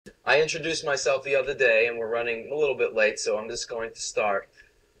I introduced myself the other day, and we're running a little bit late, so I'm just going to start.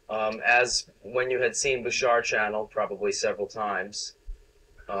 As when you had seen Bashar channel probably several times,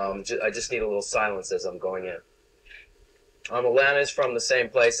 I just need a little silence as I'm going in. Elan is from the same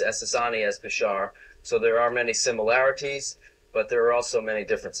place, Esasani, as Bashar, so there are many similarities, but there are also many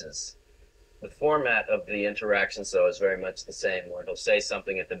differences. The format of the interaction, so, is very much the same, where he'll say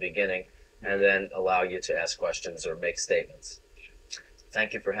something at the beginning and then allow you to ask questions or make statements.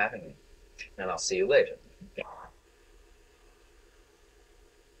 Thank you for having me, and I'll see you later.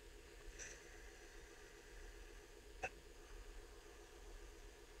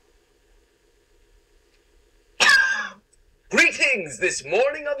 Greetings this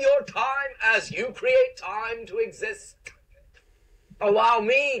morning of your time as you create time to exist. Allow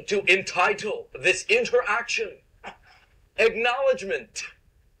me to entitle this interaction Acknowledgement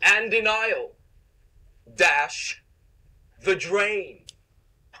and Denial dash the Drain.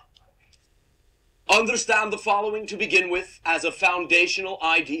 Understand the following to begin with as a foundational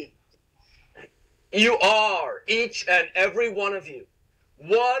idea. You are, each and every one of you,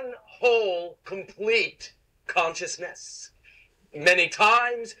 one whole, complete consciousness. Many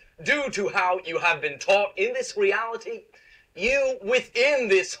times, due to how you have been taught in this reality, you, within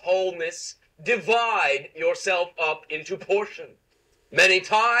this wholeness, divide yourself up into portions. Many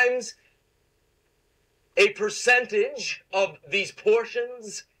times, a percentage of these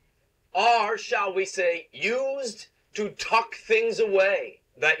portions are, shall we say, used to tuck things away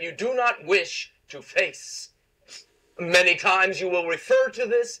that you do not wish to face. Many times you will refer to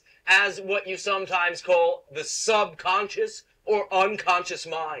this as what you sometimes call the subconscious or unconscious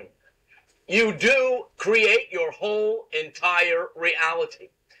mind. You do create your whole entire reality.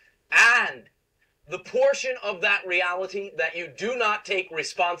 And the portion of that reality that you do not take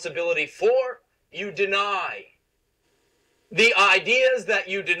responsibility for, you deny. The ideas that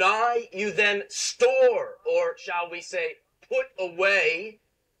you deny, you then store, or shall we say, put away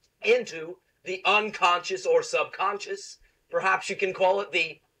into the unconscious or subconscious. Perhaps you can call it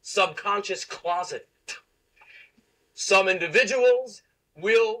the subconscious closet. Some individuals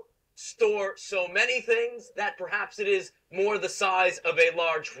will store so many things that perhaps it is more the size of a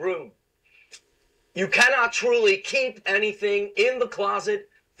large room. You cannot truly keep anything in the closet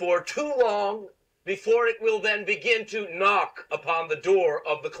for too long before it will then begin to knock upon the door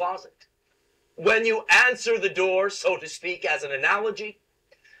of the closet. When you answer the door, so to speak, as an analogy,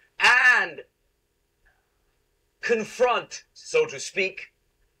 and confront, so to speak,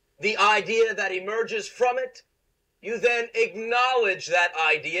 the idea that emerges from it, you then acknowledge that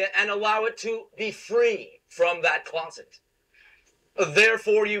idea and allow it to be free from that closet.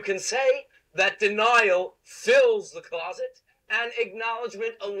 Therefore, you can say that denial fills the closet and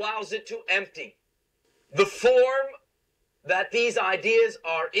acknowledgement allows it to empty. The form that these ideas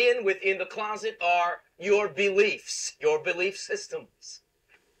are in within the closet are your beliefs, your belief systems.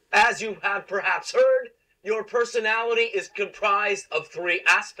 As you have perhaps heard, your personality is comprised of three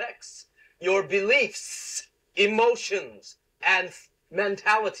aspects: your beliefs, emotions, and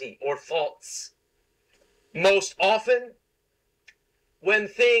mentality or thoughts. Most often, when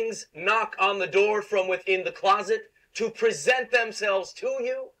things knock on the door from within the closet to present themselves to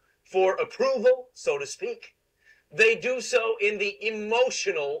you for approval, so to speak, they do so in the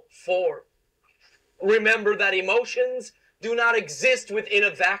emotional form. Remember that emotions do not exist within a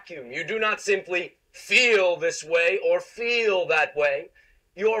vacuum. You do not simply feel this way or feel that way.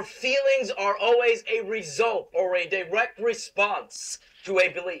 Your feelings are always a result or a direct response to a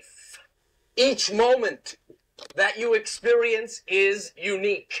belief. Each moment that you experience is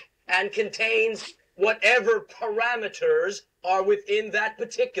unique and contains whatever parameters are within that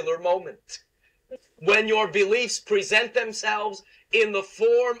particular moment. When your beliefs present themselves in the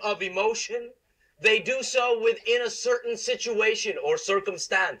form of emotion, they do so within a certain situation or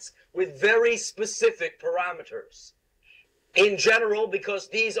circumstance with very specific parameters. In general, because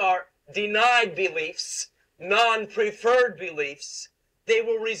these are denied beliefs, non-preferred beliefs, they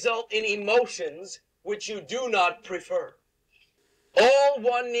will result in emotions which you do not prefer. All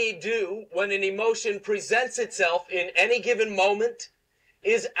one need do when an emotion presents itself in any given moment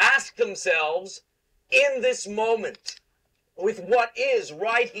is ask themselves, in this moment, with what is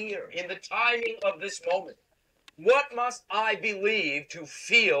right here, in the timing of this moment, what must I believe to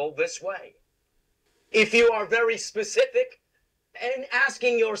feel this way? If you are very specific and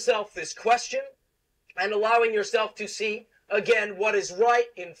asking yourself this question and allowing yourself to see, again, what is right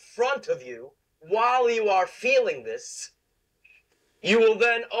in front of you while you are feeling this, you will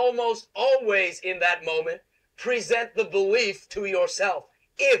then almost always in that moment present the belief to yourself,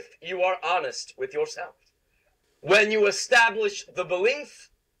 if you are honest with yourself. When you establish the belief,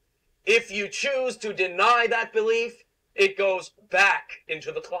 If you choose to deny that belief, it goes back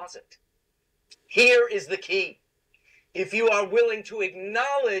into the closet. Here is the key. If you are willing to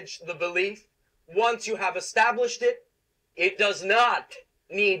acknowledge the belief, once you have established it, it does not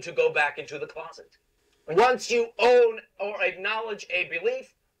need to go back into the closet. Once you own or acknowledge a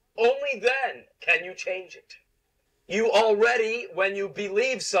belief, only then can you change it. You already, when you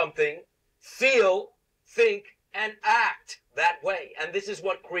believe something, feel, think, and act that way. And this is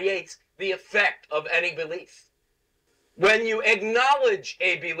what creates the effect of any belief. When you acknowledge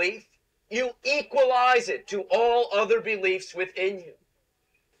a belief, you equalize it to all other beliefs within you.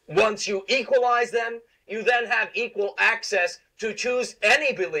 Once you equalize them, you then have equal access to choose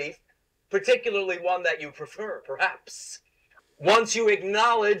any belief, particularly one that you prefer, perhaps. Once you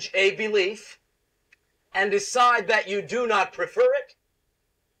acknowledge a belief and decide that you do not prefer it,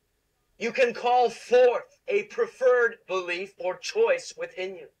 you can call forth a preferred belief or choice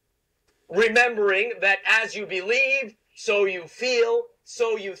within you. Remembering that as you believe, so you feel,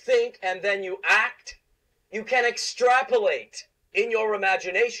 so you think, and then you act, you can extrapolate in your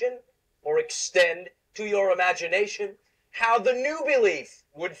imagination or extend to your imagination how the new belief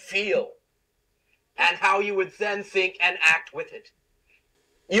would feel and how you would then think and act with it.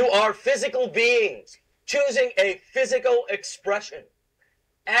 You are physical beings choosing a physical expression.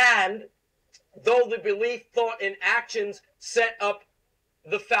 And though the belief, thought, and actions set up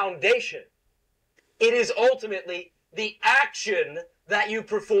the foundation, it is ultimately the action that you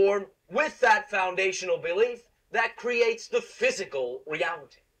perform with that foundational belief that creates the physical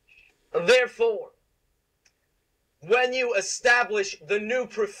reality. Therefore, when you establish the new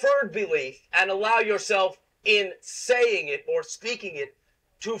preferred belief and allow yourself in saying it or speaking it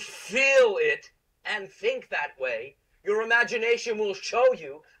to feel it and think that way, your imagination will show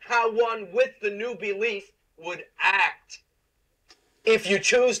you how one with the new belief would act. If you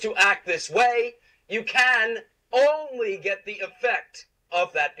choose to act this way, you can only get the effect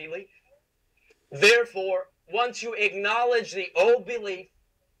of that belief. Therefore, once you acknowledge the old belief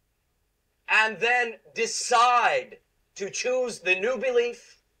and then decide to choose the new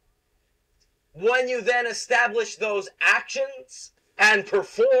belief, when you then establish those actions and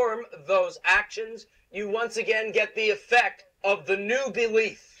perform those actions, you once again get the effect of the new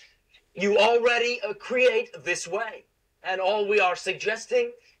belief. You already create this way. And all we are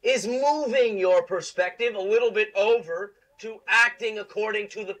suggesting is moving your perspective a little bit over to acting according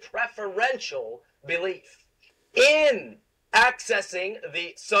to the preferential belief. In accessing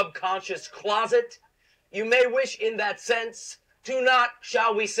the subconscious closet, you may wish in that sense to not,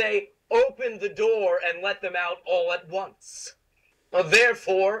 shall we say, open the door and let them out all at once.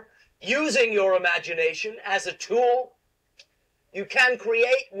 Therefore, using your imagination as a tool, you can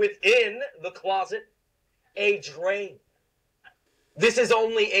create within the closet a drain. This is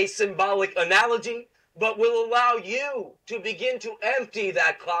only a symbolic analogy, but will allow you to begin to empty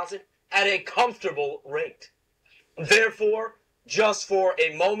that closet at a comfortable rate. Therefore, just for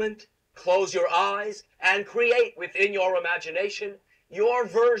a moment, close your eyes and create within your imagination your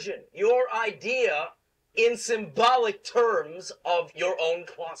version, your idea in symbolic terms of your own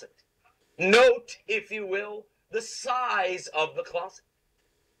closet. Note, if you will, the size of the closet.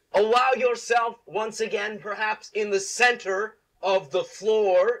 Allow yourself, once again, perhaps in the center of the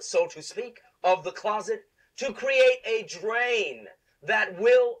floor, so to speak, of the closet, to create a drain that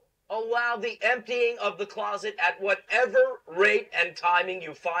will allow the emptying of the closet at whatever rate and timing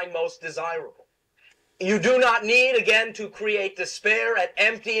you find most desirable. You do not need, again, to create despair at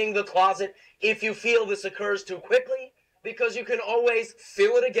emptying the closet if you feel this occurs too quickly, because you can always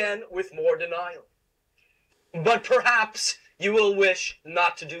fill it again with more denial. But perhaps you will wish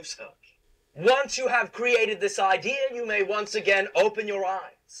not to do so. Once you have created this idea, you may once again open your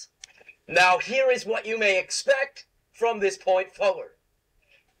eyes. Now, here is what you may expect from this point forward.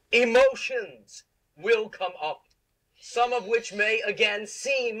 Emotions will come up, some of which may again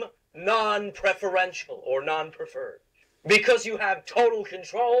seem non-preferential or non-preferred. Because you have total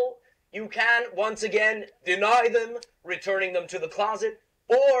control, you can once again deny them, returning them to the closet,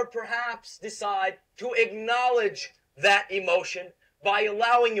 or perhaps decide to acknowledge that emotion by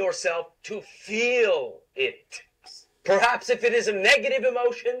allowing yourself to feel it. Perhaps if it is a negative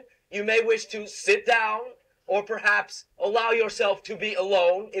emotion, you may wish to sit down, or perhaps allow yourself to be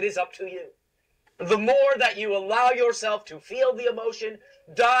alone. It is up to you. The more that you allow yourself to feel the emotion,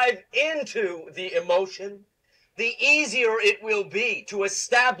 dive into the emotion, the easier it will be to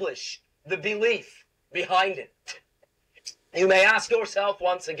establish the belief behind it. You may ask yourself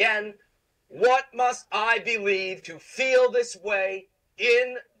once again, what must I believe to feel this way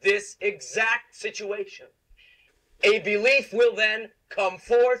in this exact situation? A belief will then come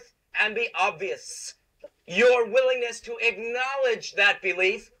forth and be obvious. Your willingness to acknowledge that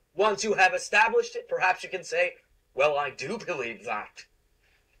belief, once you have established it, perhaps you can say, well, I do believe that.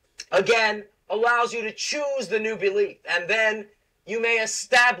 Again, allows you to choose the new belief, and then you may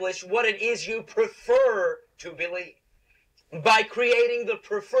establish what it is you prefer to believe. By creating the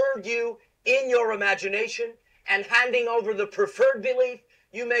preferred you in your imagination and handing over the preferred belief,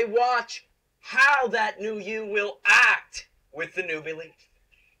 you may watch how that new you will act with the new belief.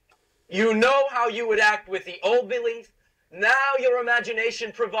 You know how you would act with the old belief. Now your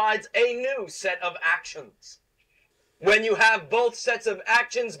imagination provides a new set of actions. When you have both sets of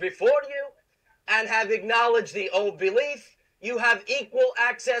actions before you and have acknowledged the old belief, you have equal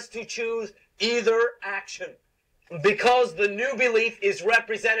access to choose either action. Because the new belief is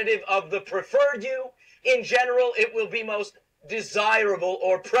representative of the preferred you, in general, it will be most desirable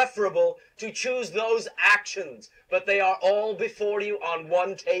or preferable to choose those actions, but they are all before you on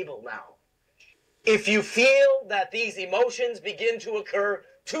one table now. If you feel that these emotions begin to occur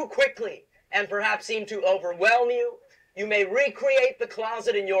too quickly and perhaps seem to overwhelm you, you may recreate the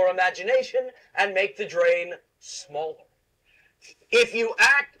closet in your imagination and make the drain smaller. If you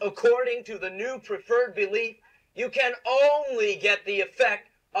act according to the new preferred belief, you can only get the effect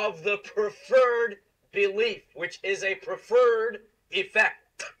of the preferred belief, which is a preferred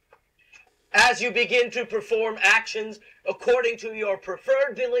effect. As you begin to perform actions according to your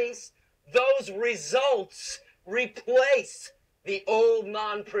preferred beliefs, those results replace the old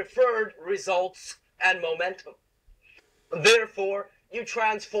non-preferred results and momentum. Therefore, you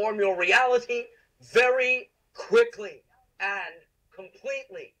transform your reality very quickly and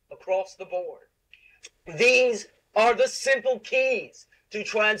completely across the board. These are the simple keys to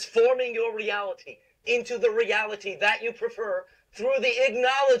transforming your reality into the reality that you prefer through the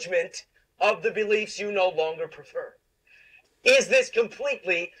acknowledgement of the beliefs you no longer prefer. Is this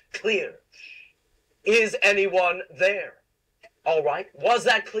completely clear? Is anyone there? All right. Was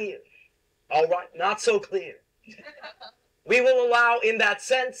that clear? All right. Not so clear. We will allow, in that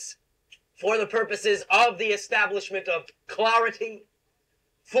sense, for the purposes of the establishment of clarity,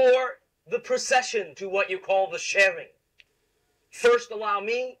 for the procession to what you call the sharing. First, allow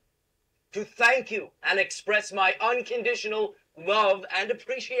me to thank you and express my unconditional love and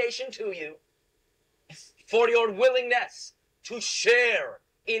appreciation to you for your willingness to share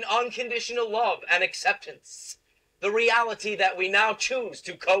in unconditional love and acceptance the reality that we now choose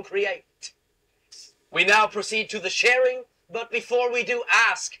to co-create. We now proceed to the sharing, but before we do,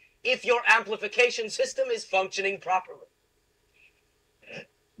 ask if your amplification system is functioning properly.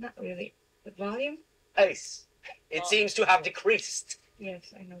 Not really. The volume? Ace. It seems to have decreased.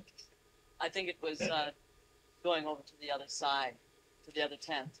 Yes, I noticed. I think it was going over to the other side, to the other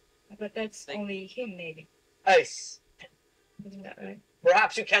tent. But that's only him, maybe. Ace. Isn't that right?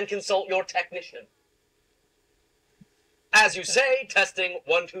 Perhaps you can consult your technician. As you say, testing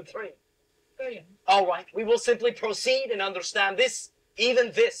 1, 2, 3. Brilliant. All right, we will simply proceed and understand this,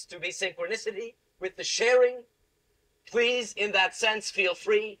 even this, to be synchronicity with the sharing. Please, in that sense, feel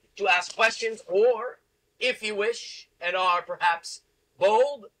free to ask questions, or, if you wish, and are perhaps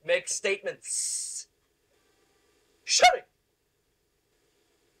bold, make statements. Sharing.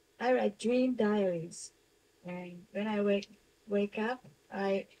 I write dream diaries, and when I wake up,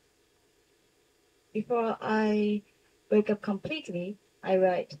 before I wake up completely, I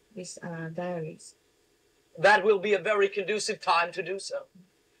write these diaries. That will be a very conducive time to do so.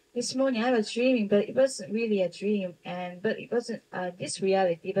 This morning I was dreaming, but it wasn't really a dream, but it wasn't this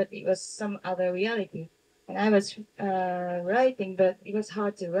reality, but it was some other reality. And I was writing, but it was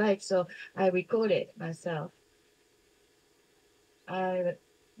hard to write, so I recorded myself.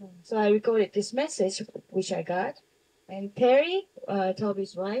 So I recorded this message, which I got. And Terry,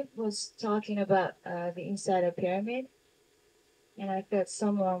 Toby's wife, was talking about the inside of pyramid. And I felt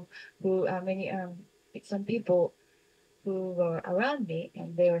someone who, some people who were around me,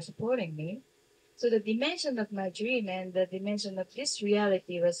 and they were supporting me. So the dimension of my dream and the dimension of this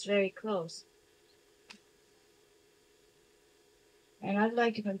reality was very close. And I'd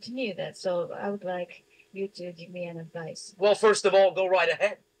like to continue that, so I would like you to give me an advice. Well, first of all, go right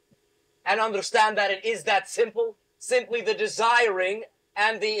ahead and understand that it is that simple. Simply the desiring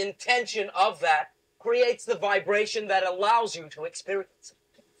and the intention of that creates the vibration that allows you to experience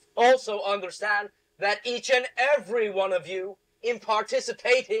it. Also understand that each and every one of you, in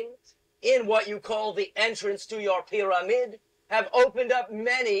participating in what you call the entrance to your pyramid, have opened up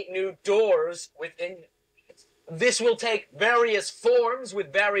many new doors within you. This will take various forms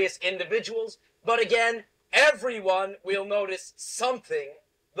with various individuals, but again, everyone will notice something,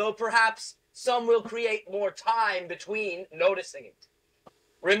 though perhaps some will create more time between noticing it.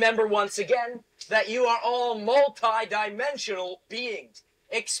 Remember once again that you are all multi-dimensional beings,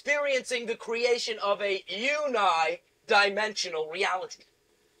 experiencing the creation of a uni-dimensional reality.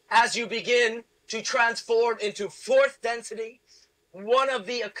 As you begin to transform into fourth density, one of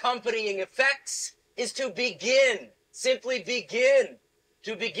the accompanying effects is to simply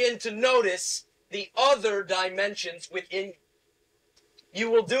begin to notice the other dimensions within you. You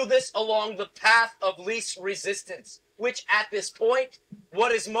will do this along the path of least resistance, which at this point,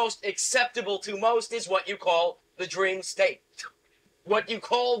 what is most acceptable to most is what you call the dream state. What you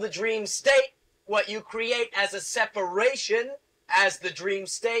call the dream state, what you create as a separation as the dream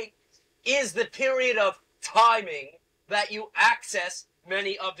state, is the period of timing that you access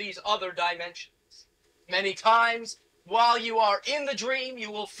many of these other dimensions. Many times, while you are in the dream,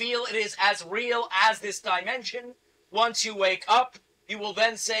 you will feel it is as real as this dimension. Once you wake up, you will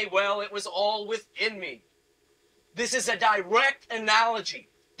then say, well, it was all within me. This is a direct analogy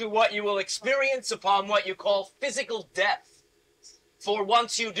to what you will experience upon what you call physical death. For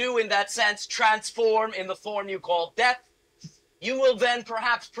once you do, in that sense, transform in the form you call death, you will then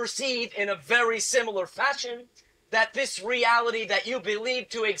perhaps perceive in a very similar fashion that this reality that you believe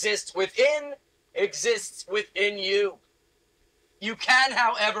to exist within exists within you. You can,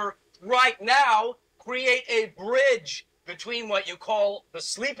 however, right now create a bridge between what you call the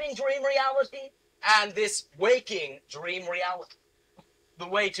sleeping dream reality and this waking dream reality. The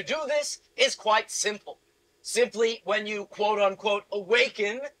way to do this is quite simple. Simply, when you quote-unquote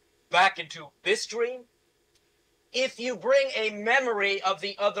awaken back into this dream, if you bring a memory of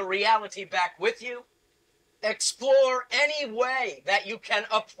the other reality back with you, explore any way that you can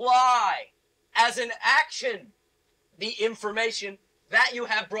apply as an action the information that you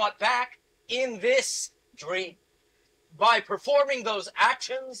have brought back in this dream. By performing those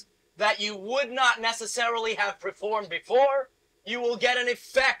actions that you would not necessarily have performed before, you will get an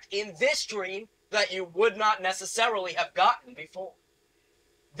effect in this dream that you would not necessarily have gotten before.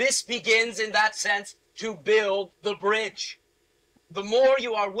 This begins, in that sense, to build the bridge. The more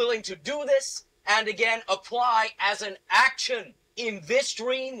you are willing to do this, and again apply as an action in this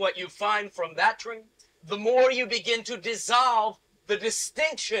dream what you find from that dream, the more you begin to dissolve the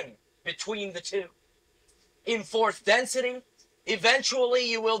distinction between the two. In fourth density, eventually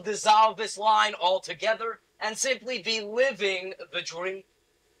you will dissolve this line altogether and simply be living the dream.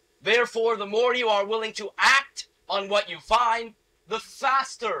 Therefore, the more you are willing to act on what you find, the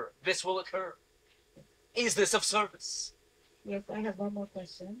faster this will occur. Is this of service? Yes, I have one more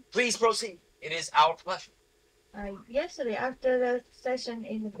question. Please proceed. It is our pleasure. Yesterday, after the session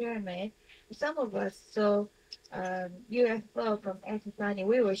in the pyramid, some of us saw UFO from Ethiopian.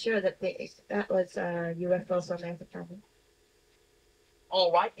 We were sure that that was a UFO from Ethiopian.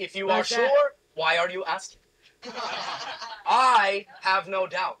 All right, if you are sure, why are you asking? I have no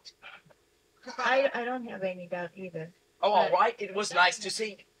doubt. I don't have any doubt either. Oh, all right, it was nice to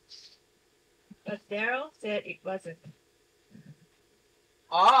see. But Darryl said it wasn't.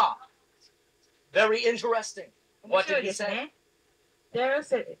 Ah, very interesting. What did he say? Darryl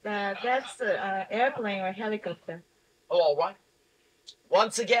said that's an airplane or helicopter. Oh, all right.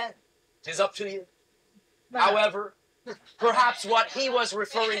 Once again, it is up to you. But, however, perhaps what he was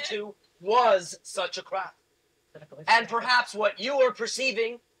referring to was such a craft. And perhaps what you were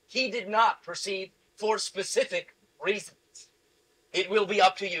perceiving, he did not perceive for specific reasons. It will be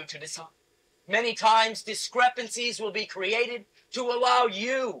up to you to decide. Many times discrepancies will be created to allow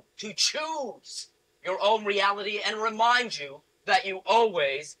you to choose your own reality and remind you that you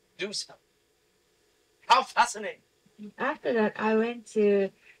always do so. How fascinating. After that, I went to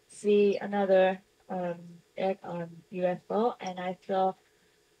see another UFO, and I saw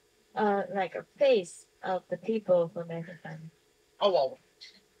like a face of the people from Ethiopian. Oh, well,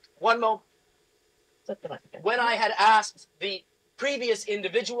 one moment. When I had asked the previous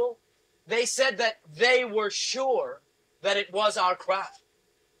individual, they said that they were sure that it was our craft.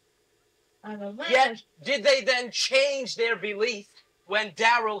 Yet, did they then change their belief when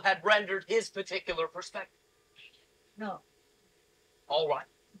Darryl had rendered his particular perspective? No. All right.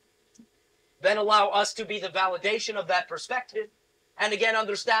 Then allow us to be the validation of that perspective. And again,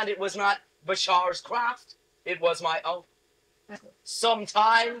 understand it was not Bashar's craft. It was my own.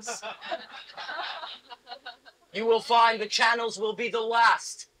 Sometimes you will find the channels will be the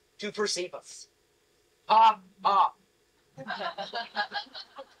last to perceive us. Ha, ha.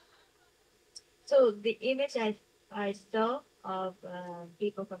 So the image I saw of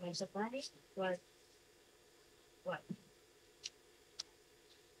people from Ethiopian was what?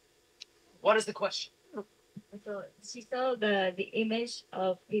 What is the question? So she saw the image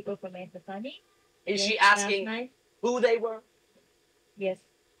of people from Ethiopian. Is she asking who they were? Yes.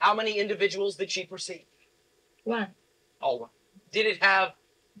 How many individuals did she perceive? One. All one. Did it have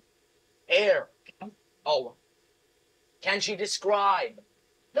air? All one. Can she describe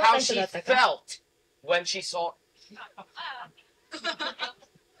how she felt when she saw it?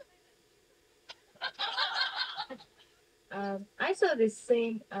 I saw the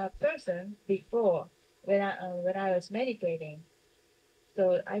same person before when I was meditating.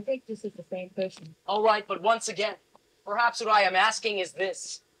 So I think this is the same person. All right, but once again, perhaps what I am asking is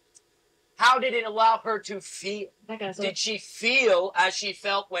this. How did it allow her to feel? Did she feel as she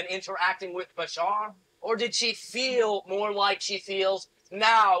felt when interacting with Bashar? Or did she feel more like she feels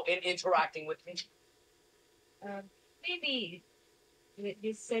now in interacting with me? Maybe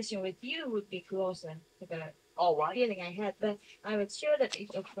this session with you would be closer to the All right. feeling I had, but I was sure that it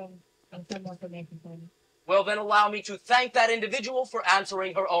was from someone from me. Well, then allow me to thank that individual for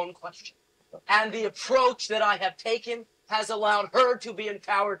answering her own question. And the approach that I have taken has allowed her to be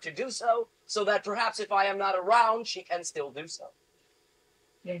empowered to do so that perhaps if I am not around, she can still do so.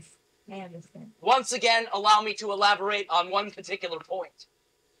 Yes, I understand. Once again, allow me to elaborate on one particular point.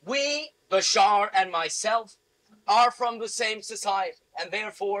 We, Bashar and myself, are from the same society, and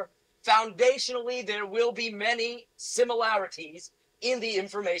therefore, foundationally, there will be many similarities in the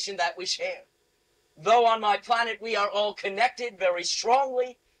information that we share. Though on my planet we are all connected very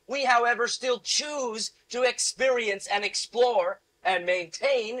strongly, we, however, still choose to experience and explore and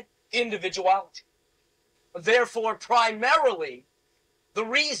maintain individuality. Therefore, primarily, the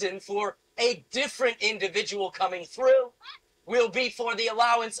reason for a different individual coming through will be for the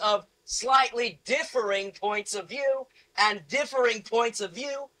allowance of slightly differing points of view, and differing points of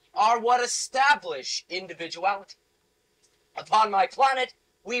view are what establish individuality. Upon my planet,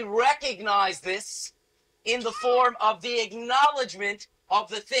 we recognize this in the form of the acknowledgement of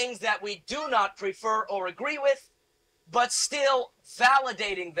the things that we do not prefer or agree with, but still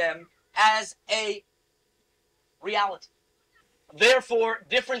validating them as a reality. Therefore,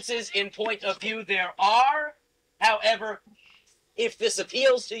 differences in point of view there are. However, if this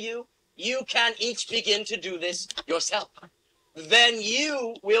appeals to you, you can each begin to do this yourself. Then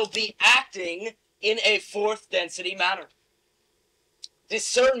you will be acting in a fourth density manner.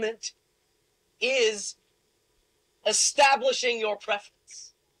 Discernment is establishing your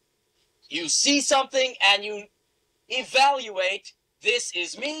preference. You see something and you evaluate, this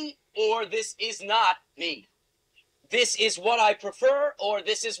is me or this is not me. This is what I prefer or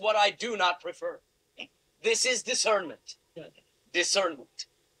this is what I do not prefer. This is discernment. Discernment.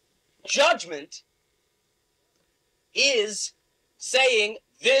 Judgment is saying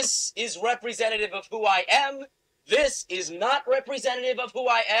this is representative of who I am, this is not representative of who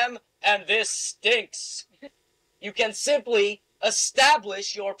I am, and this stinks. You can simply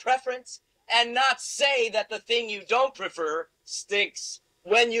establish your preference and not say that the thing you don't prefer stinks.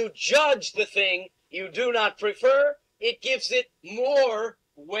 When you judge the thing you do not prefer, it gives it more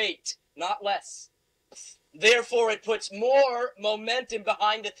weight, not less. Therefore, it puts more momentum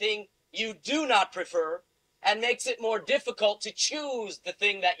behind the thing you do not prefer and makes it more difficult to choose the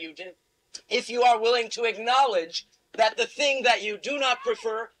thing that you do. If you are willing to acknowledge that the thing that you do not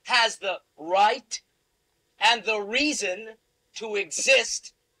prefer has the right and the reason to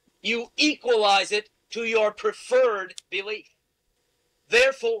exist, you equalize it to your preferred belief.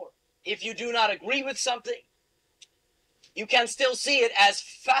 Therefore, if you do not agree with something, you can still see it as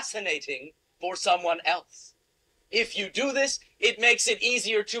fascinating for someone else. If you do this, it makes it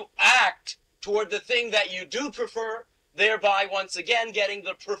easier to act toward the thing that you do prefer, thereby once again getting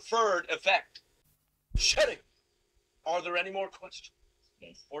the preferred effect. Shedding. Are there any more questions?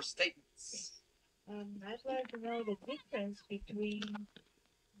 Yes. Or statements? I'd like to know the difference between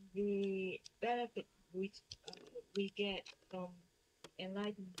the benefit which we get from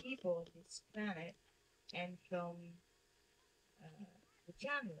enlightened people on this planet and from the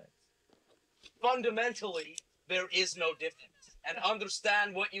channelers. Fundamentally, there is no difference. And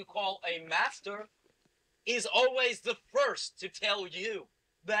understand what you call a master is always the first to tell you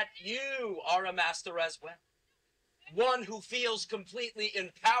that you are a master as well. One who feels completely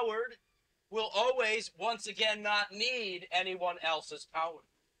empowered will always, once again, not need anyone else's power.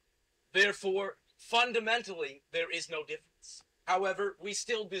 Therefore, fundamentally, there is no difference. However, we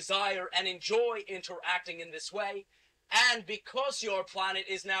still desire and enjoy interacting in this way, and because your planet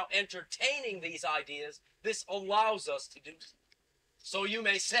is now entertaining these ideas, this allows us to do so. So you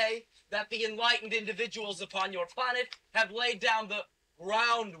may say that the enlightened individuals upon your planet have laid down the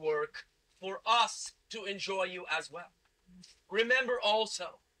groundwork for us to enjoy you as well. Remember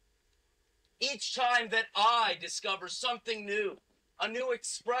also, each time that I discover something new, a new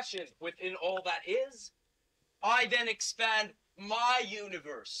expression within all that is, I then expand my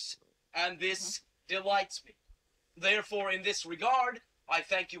universe, and this delights me. Therefore, in this regard, I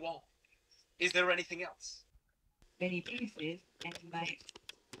thank you all. Is there anything else? Many pieces, and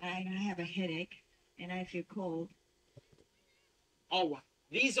I have a headache, and I feel cold. All right.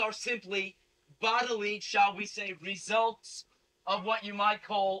 These are simply bodily, shall we say, results of what you might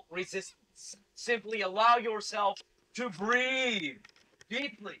call resistance. Simply allow yourself to breathe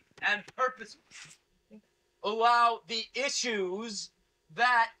deeply and purposefully. Allow the issues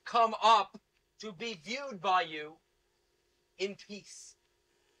that come up to be viewed by you in peace.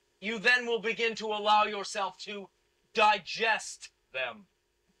 You then will begin to allow yourself to digest them.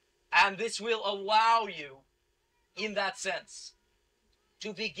 And this will allow you, in that sense,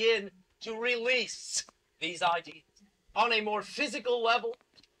 to begin to release these ideas. On a more physical level,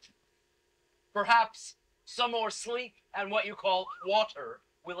 perhaps some more sleep and what you call water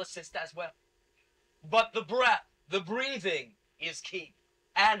will assist as well. But the breath, the breathing is key.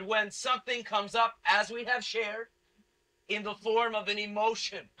 And when something comes up, as we have shared, in the form of an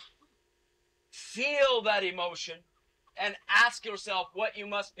emotion, feel that emotion and ask yourself what you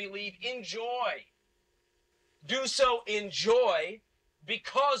must believe in joy. Do so in joy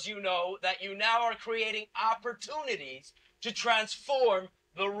because you know that you now are creating opportunities to transform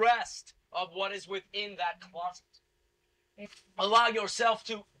the rest of what is within that closet. Allow yourself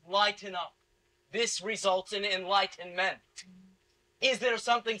to lighten up. This results in enlightenment. Is there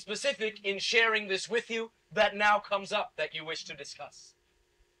something specific in sharing this with you that now comes up that you wish to discuss?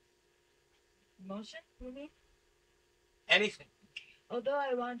 Emotion? Mm-hmm. Anything? Although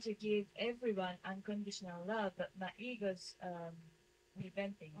I want to give everyone unconditional love, but my ego's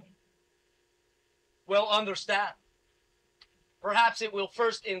preventing me. Well, understand. Perhaps it will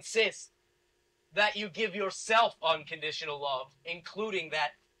first insist that you give yourself unconditional love, including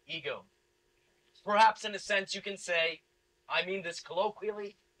that ego. Perhaps in a sense you can say, I mean this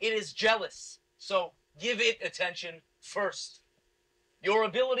colloquially, it is jealous, so give it attention first. Your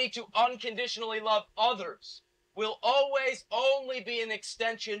ability to unconditionally love others will always only be an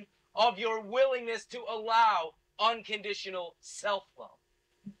extension of your willingness to allow unconditional self-love.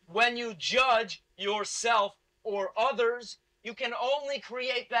 When you judge yourself or others, you can only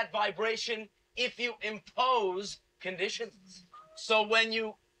create that vibration if you impose conditions. So when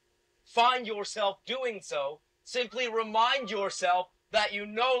you find yourself doing so, simply remind yourself that you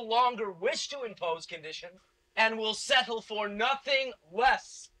no longer wish to impose conditions and will settle for nothing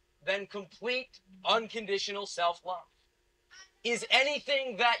less than complete unconditional self-love. Is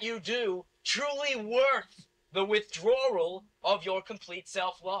anything that you do truly worth the withdrawal of your complete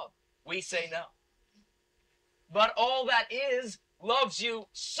self-love? We say no. But all that is loves you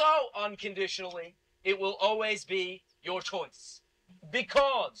so unconditionally, it will always be your choice.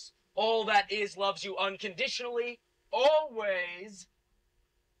 Because all that is loves you unconditionally, always,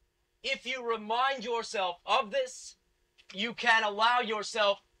 if you remind yourself of this, you can allow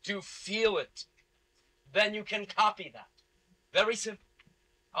yourself to feel it. Then you can copy that. Very simple.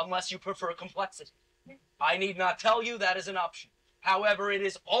 Unless you prefer complexity. I need not tell you that is an option. However, it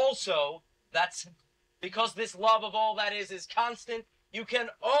is also that simple. Because this love of all that is constant, you can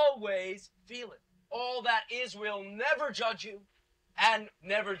always feel it. All that is will never judge you and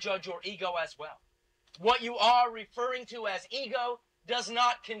never judge your ego as well. What you are referring to as ego does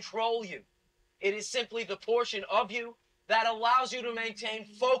not control you. It is simply the portion of you that allows you to maintain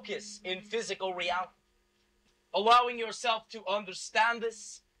focus in physical reality. Allowing yourself to understand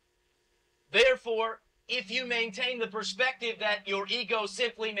this. Therefore, if you maintain the perspective that your ego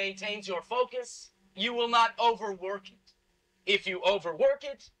simply maintains your focus, you will not overwork it. If you overwork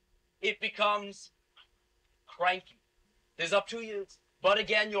it, it becomes cranky. It is up to you. But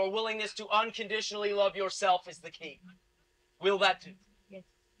again, your willingness to unconditionally love yourself is the key. Will that do? Yes.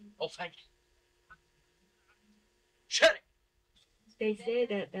 Oh, thank you. Shut it. They say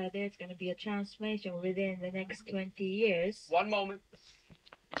that there's going to be a transformation within the next 20 years. One moment.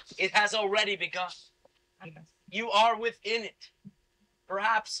 It has already begun. You are within it.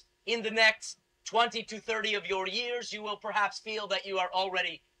 Perhaps in the next 20 to 30 of your years, you will perhaps feel that you are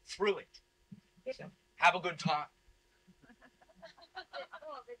already through it. Have a good time.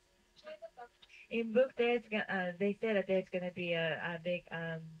 In book, they said that there's going to be a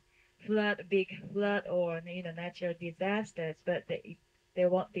big flood or natural disasters, but there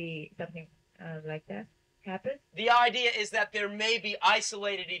won't be something like that happen. The idea is that there may be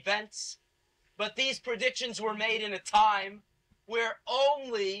isolated events, but these predictions were made in a time where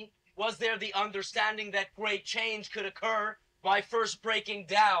only was there the understanding that great change could occur by first breaking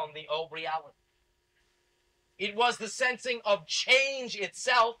down the old reality. It was the sensing of change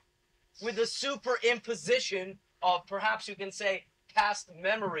itself with the superimposition of, perhaps you can say, past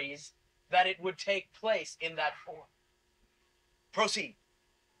memories that it would take place in that form. Proceed.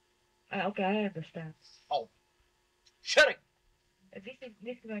 Okay, I understand. Oh, shutting. This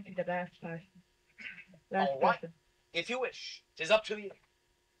is going to be the last person. All right. If you wish, 'tis up to you.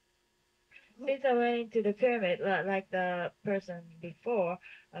 Since I went into the pyramid, like the person before,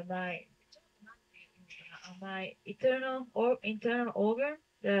 my internal organ,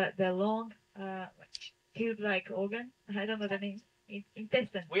 the long, tube-like organ, I don't know the name,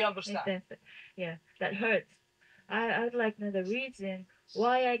 intestine. We understand. Intestine. Yeah, that hurts. I'd like to know the reason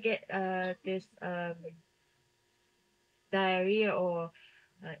why I get this diarrhea or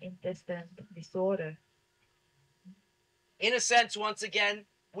intestine disorder. In a sense, once again,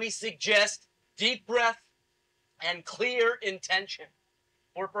 we suggest deep breath and clear intention.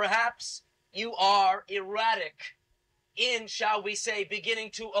 Or perhaps you are erratic in, shall we say, beginning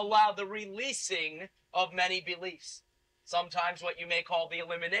to allow the releasing of many beliefs. Sometimes what you may call the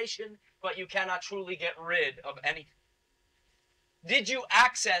elimination, but you cannot truly get rid of anything. Did you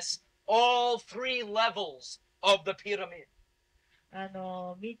access all 3 levels of the pyramid?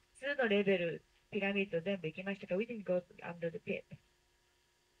 3つのレベル、ピラミッド全部行きましたか ?We didn't go under the pit.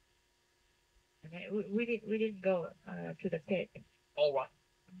 Okay? We didn't go to the pit. All right.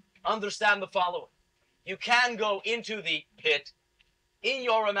 Understand the following. You can go into the pit in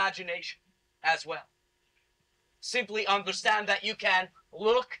your imagination as well. Simply understand that you can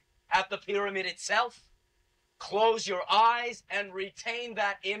look at the pyramid itself, close your eyes and retain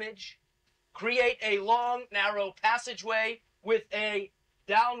that image, create a long, narrow passageway with a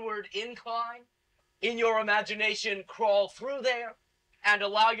downward incline. In your imagination, crawl through there and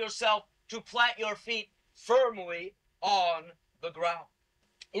allow yourself to plant your feet firmly on the ground.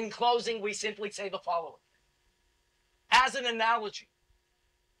 In closing, we simply say the following. As an analogy,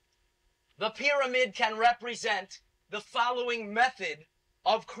 the pyramid can represent the following method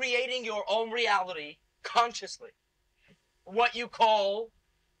of creating your own reality consciously. What you call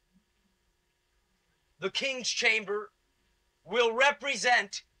the king's chamber will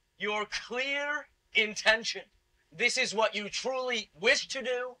represent your clear intention. This is what you truly wish to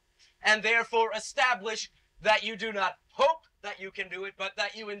do, and therefore establish that you do not hope that you can do it, but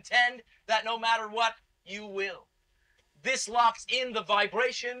that you intend that no matter what, you will. This locks in the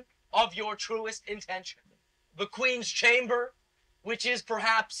vibration of your truest intention. The Queen's Chamber, which is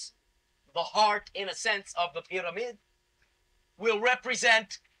perhaps the heart, in a sense, of the pyramid, will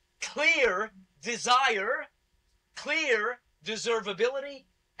represent clear desire, clear deservability,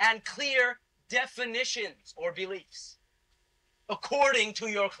 and clear definitions or beliefs, according to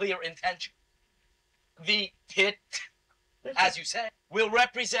your clear intention. The pit, as you said, will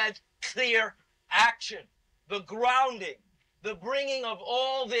represent clear action, the grounding, the bringing of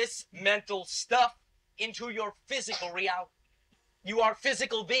all this mental stuff into your physical reality. You are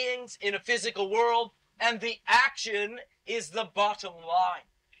physical beings in a physical world, and the action is the bottom line.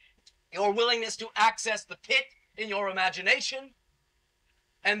 Your willingness to access the pit in your imagination,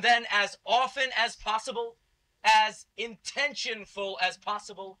 and then as often as possible, as intentionful as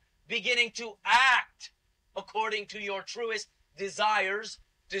possible, beginning to act according to your truest desires,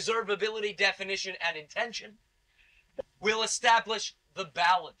 deservability, definition, and intention, will establish the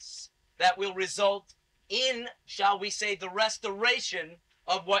balance that will result in, shall we say, the restoration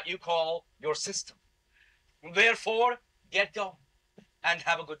of what you call your system. Therefore, get going and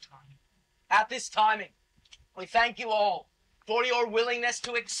have a good time. At this timing, we thank you all for your willingness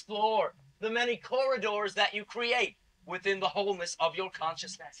to explore the many corridors that you create within the wholeness of your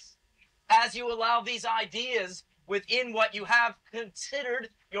consciousness. As you allow these ideas within what you have considered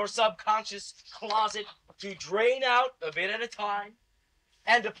your subconscious closet to drain out a bit at a time,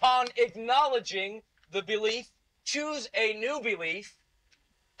 and upon acknowledging the belief, choose a new belief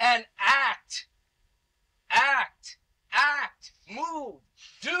and act, move,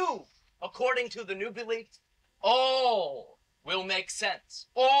 do according to the new belief. All will make sense.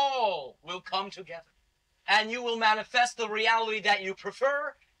 All will come together. And you will manifest the reality that you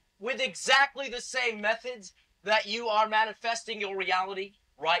prefer with exactly the same methods that you are manifesting your reality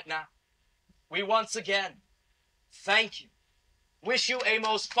right now. We once again thank you. Wish you a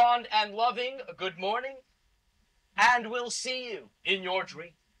most fond and loving good morning, and we'll see you in your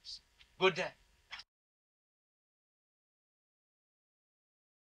dreams. Good day.